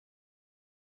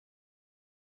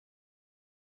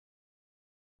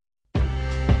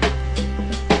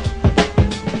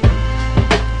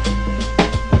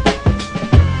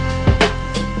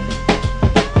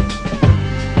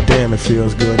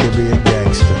feels good to be a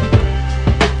gangster.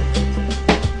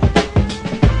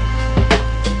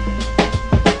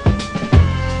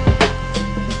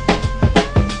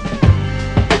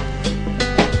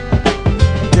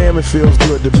 Damn, it feels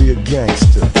good to be a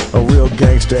gangster. A real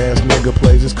gangsta ass nigga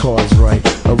plays his cards right.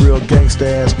 A real gangsta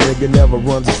ass nigga never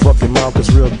runs his fucking mouth,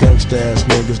 cause real gangsta ass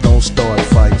niggas don't start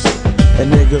fights.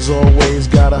 And niggas always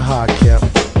got a high cap,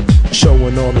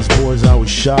 showing all his boys how he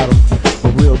shot him.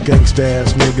 But real gangsta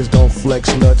ass niggas don't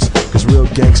flex nuts, cause real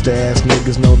gangsta ass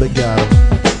niggas know they got him.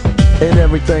 And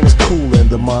everything's cool in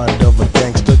the mind of a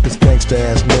gangster, cause gangsta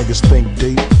ass niggas think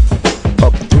deep.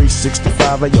 Up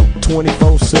 365 at yo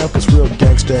 24/7, cause real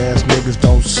gangsta ass niggas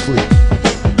don't sleep.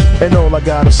 And all I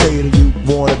gotta say to you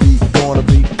wanna be, gonna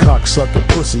be cocksucker,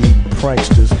 pussy eating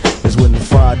pranksters, is when the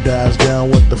fire dies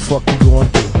down, what the fuck you gonna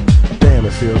do? Damn,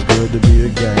 it feels good to be a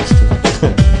gangster.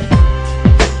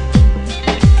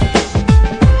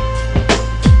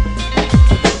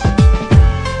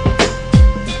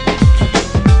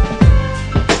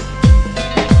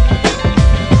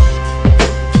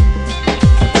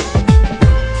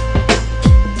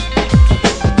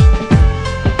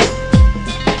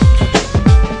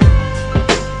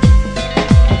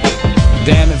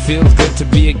 Damn, it feels good to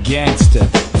be a gangster,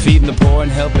 feeding the poor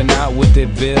and helping out with their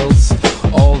bills.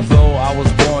 Although I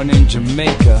was born in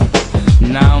Jamaica,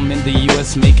 now I'm in the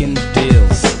US making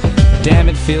deals. Damn,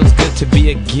 it feels good to be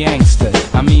a gangster,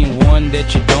 I mean one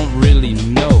that you don't really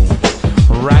know.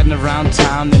 Riding around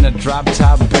town in a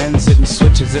drop-top Benz, hitting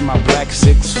switches in my black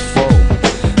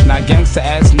 6'4". Now gangsta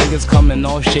ass niggas come in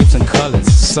all shapes and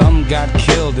colors. Some got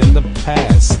killed in the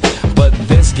past, but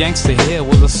this gangster here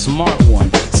was a smart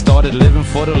one. Started living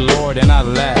for the Lord and I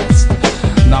last.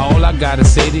 Now all I gotta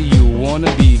say to you,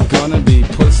 wanna be, gonna be,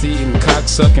 pussy and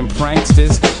cocksucking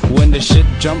pranksters. When the shit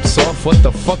jumps off, what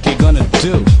the fuck you gonna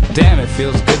do? Damn, it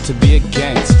feels good to be a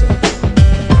gangster.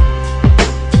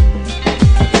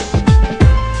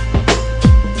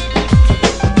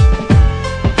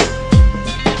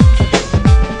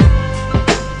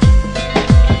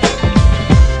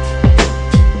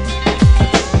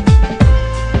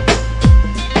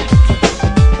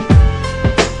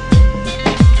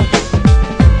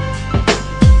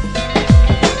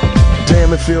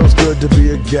 It feels good to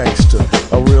be a gangster.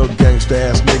 A real gangsta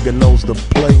ass nigga knows the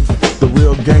play. The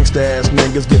real gangsta ass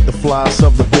niggas get the flies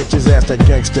of the bitches. Ask that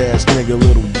gangsta ass nigga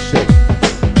little shit.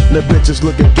 The bitches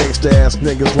look at gangsta ass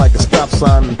niggas like a stop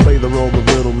sign and play the role of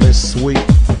Little Miss Sweet.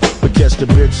 But catch the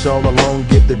bitch all alone,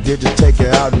 get the digits, take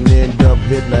her out and end up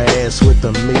hitting her ass with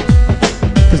the meat.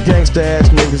 Cause gangsta ass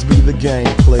niggas be the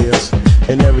game players,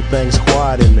 and everything's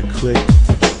quiet in the clique.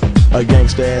 A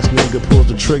gangsta ass nigga pulls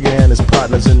the trigger and his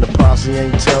partners in the posse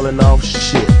ain't telling off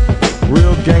shit.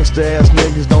 Real gangsta ass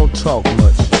niggas don't talk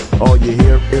much. All you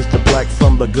hear is the black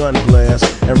from the gun blast.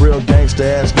 And real gangsta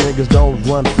ass niggas don't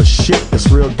run for shit. It's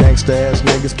real gangsta ass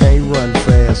niggas can't run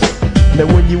fast. Now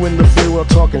when you in the free world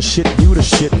talking shit, you the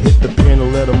shit. Hit the pin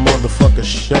and let a motherfucker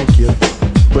shank you.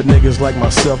 But niggas like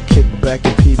myself kick back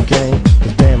and peep game,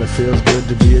 cause damn, it feels good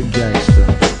to be a gangster.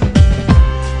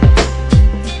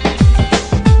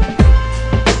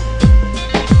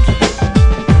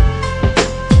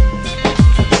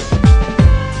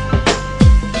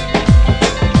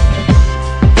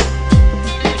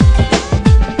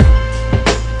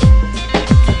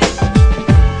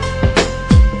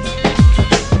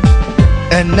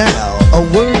 And now, a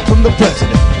word from the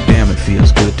president. Damn, it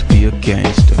feels good to be a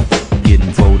gangster, getting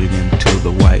voted into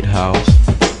the White House.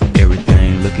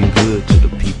 Everything looking good to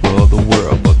the people of the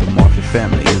world, but the Murphy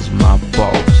family is my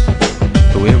boss.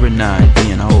 So every now and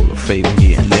then I hold a favor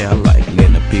here and there, like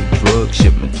letting a big drug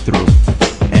shipment through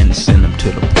and send them to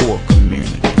the poor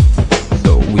community,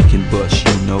 so we can bust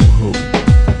you know who.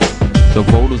 The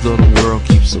voters of the world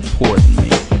keep supporting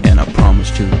me, and I promise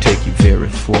to take you very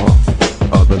far.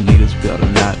 Other leaders better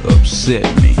not upset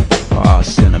me, or I'll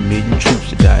send 1,000,000 troops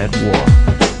to die at war.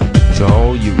 To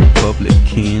all you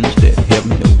Republicans that helped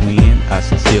me to win, I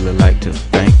sincerely like to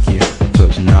thank you,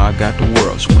 cause now I got the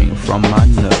world swinging from my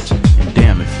nuts, and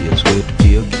damn, it feels good to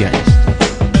be a gangster.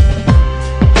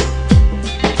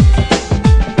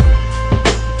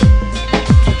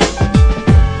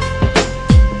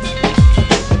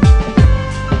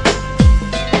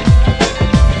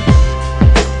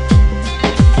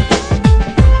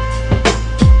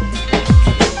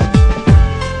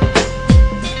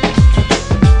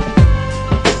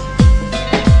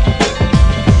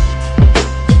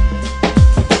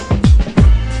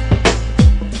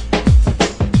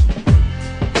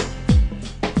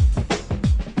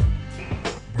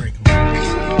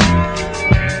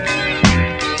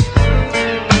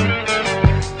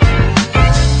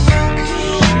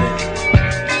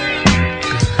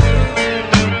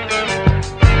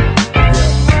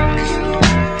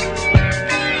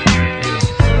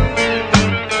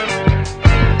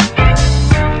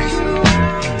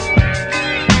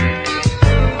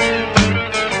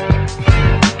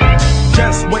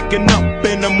 up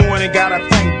in the morning, gotta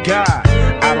thank God.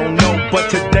 I don't know, but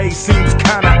today seems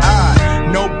kinda odd.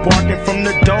 No barking from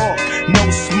the dog, no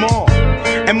small.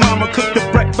 And mama cooked the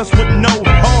breakfast with no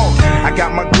hog. I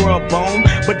got my grub on,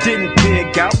 but didn't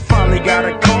dig out. Finally got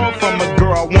a call from a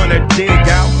girl I wanna dig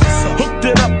out. Hooked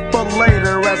it up for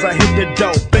later as I hit the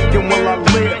dough. Thinking, will I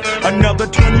live another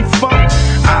 24?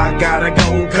 I gotta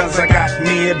go, cause I got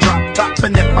me a drop top.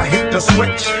 And if I hit the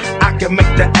switch, I can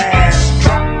make the ass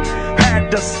drop.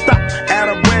 Had to stop at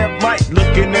a red light,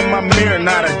 looking in my mirror,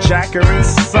 not a jacker in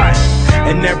sight.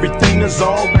 And everything is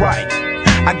alright.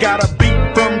 I got a beat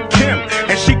from Kim,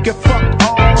 and she can fuck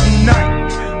all night.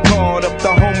 Called up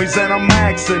the homies and I'm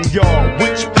asking y'all,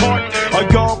 which part are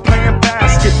y'all playing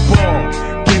basketball?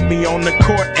 Get me on the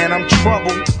court and I'm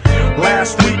troubled.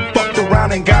 Last week fucked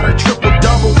around and got a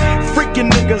triple-double. Freaking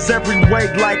niggas every way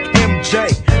like MJ.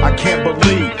 I can't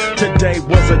believe today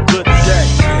was a good day.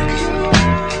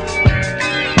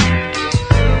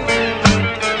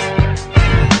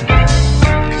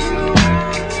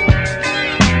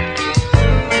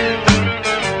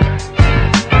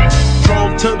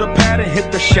 To the pad and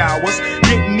hit the showers.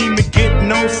 Didn't even get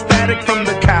no static from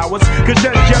the cowards. Cause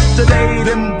just yesterday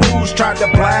them bulls tried to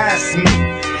blast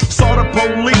me. Saw the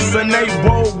police and they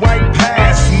rolled right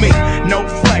past me. No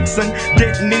flexing,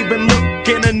 didn't even look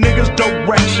in a nigga's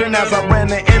direction as I ran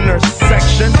the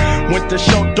intersection. Went to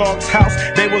Show Dog's house,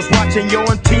 they was watching yo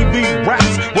on TV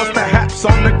raps. What's the haps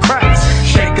on the craps?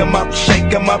 Shake 'em up,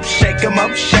 shake 'em up, shake 'em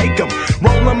up, shake 'em.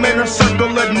 Roll 'em in a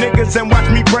circle of niggas and watch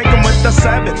me break 'em with the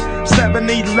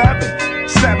 7-11,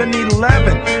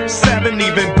 7-11, 7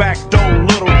 even backdoor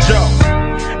Little Joe.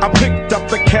 I picked up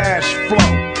the cash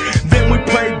flow, then we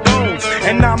played bones,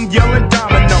 and I'm yelling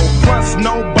domino. Plus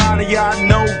nobody I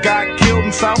know got killed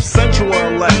in South Central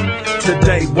LA.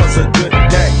 Today was a good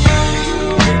day.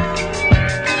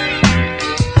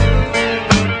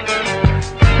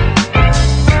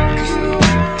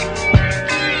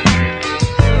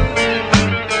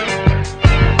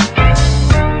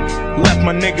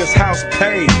 My nigga's house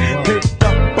paid. Picked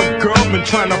up a girl, been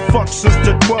trying to fuck since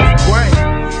the 12th grade.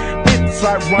 It's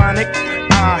ironic,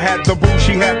 I had the boo,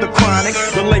 she had the chronic.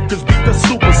 The Lakers beat the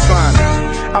Supersonics.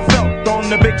 I felt on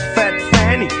the big fat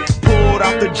fanny, pulled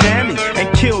out the jammy and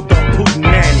killed the poop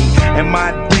nanny. And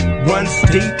my dick runs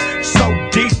deep, so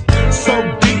deep, so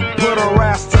deep, put her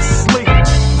ass to sleep.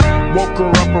 Woke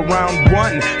her up around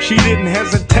 1, she didn't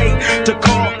hesitate to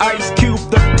call Ice Cube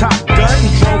the top gun.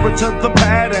 Drove her to the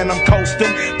pad and I'm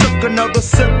coasting. Took another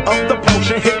sip of the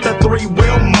potion, hit the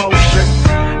 3-wheel motion.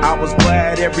 I was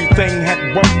glad everything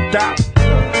had worked out.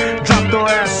 Dropped her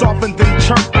ass off and then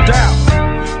chirped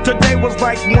out. Today was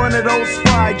like one of those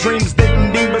fly dreams.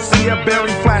 Didn't even see a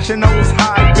berry flashing those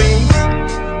high beams.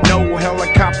 No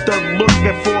helicopter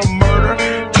looking for a murder.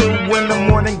 2 in the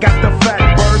morning, got the fat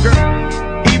burger.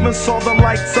 Even saw the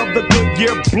lights of the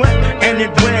Goodyear blimp, and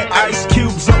it read Ice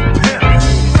Cube's a pimp.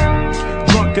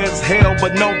 Drunk as hell,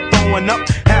 but no throwing up.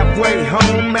 Halfway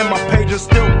home, and my page is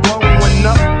still blowing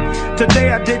up.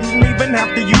 Today I didn't even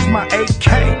have to use my AK.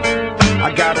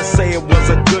 I gotta say it was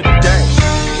a good day.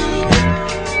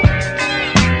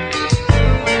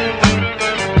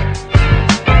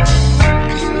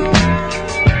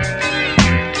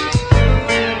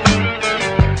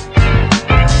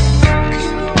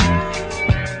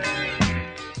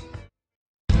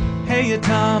 Hey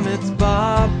Tom, it's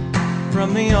Bob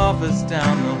from the office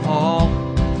down the hall.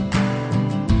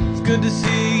 It's good to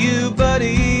see you,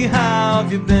 buddy. How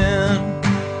have you been?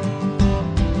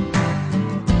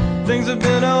 Things have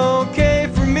been okay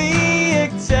for me,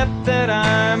 except that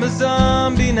I'm a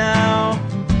zombie now.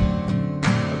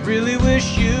 I really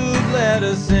wish you'd let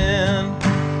us in.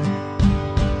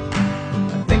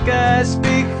 I think I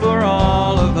speak for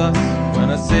all of us when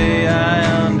I say I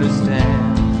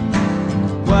understand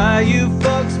why you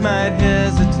folks might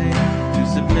hesitate to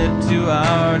submit to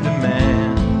our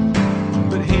demand.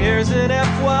 But here's an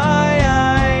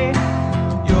FYI,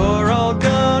 you're all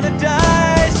gonna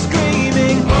die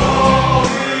screaming, all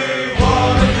we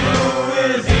wanna do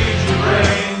is eat your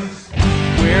brains.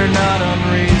 We're not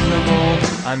unreasonable,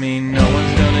 I mean no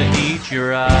one's gonna eat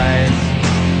your eyes.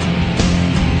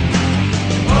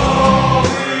 All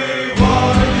we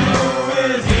wanna do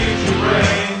is eat your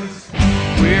brains.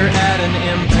 We're at an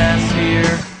impasse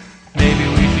here, maybe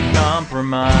we should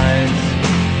compromise.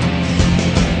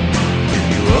 If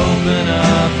you open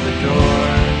up the door,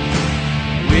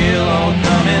 we'll all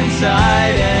come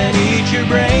inside and eat your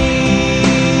brains.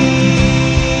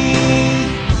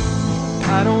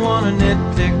 I don't want to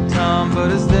nitpick, Tom,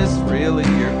 but is this really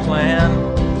your plan?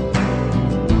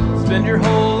 Spend your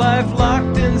whole life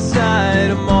locked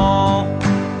inside a mall.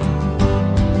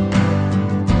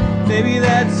 Maybe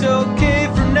that's okay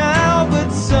for now, but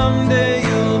someday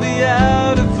you'll be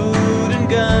out of food and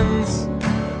guns.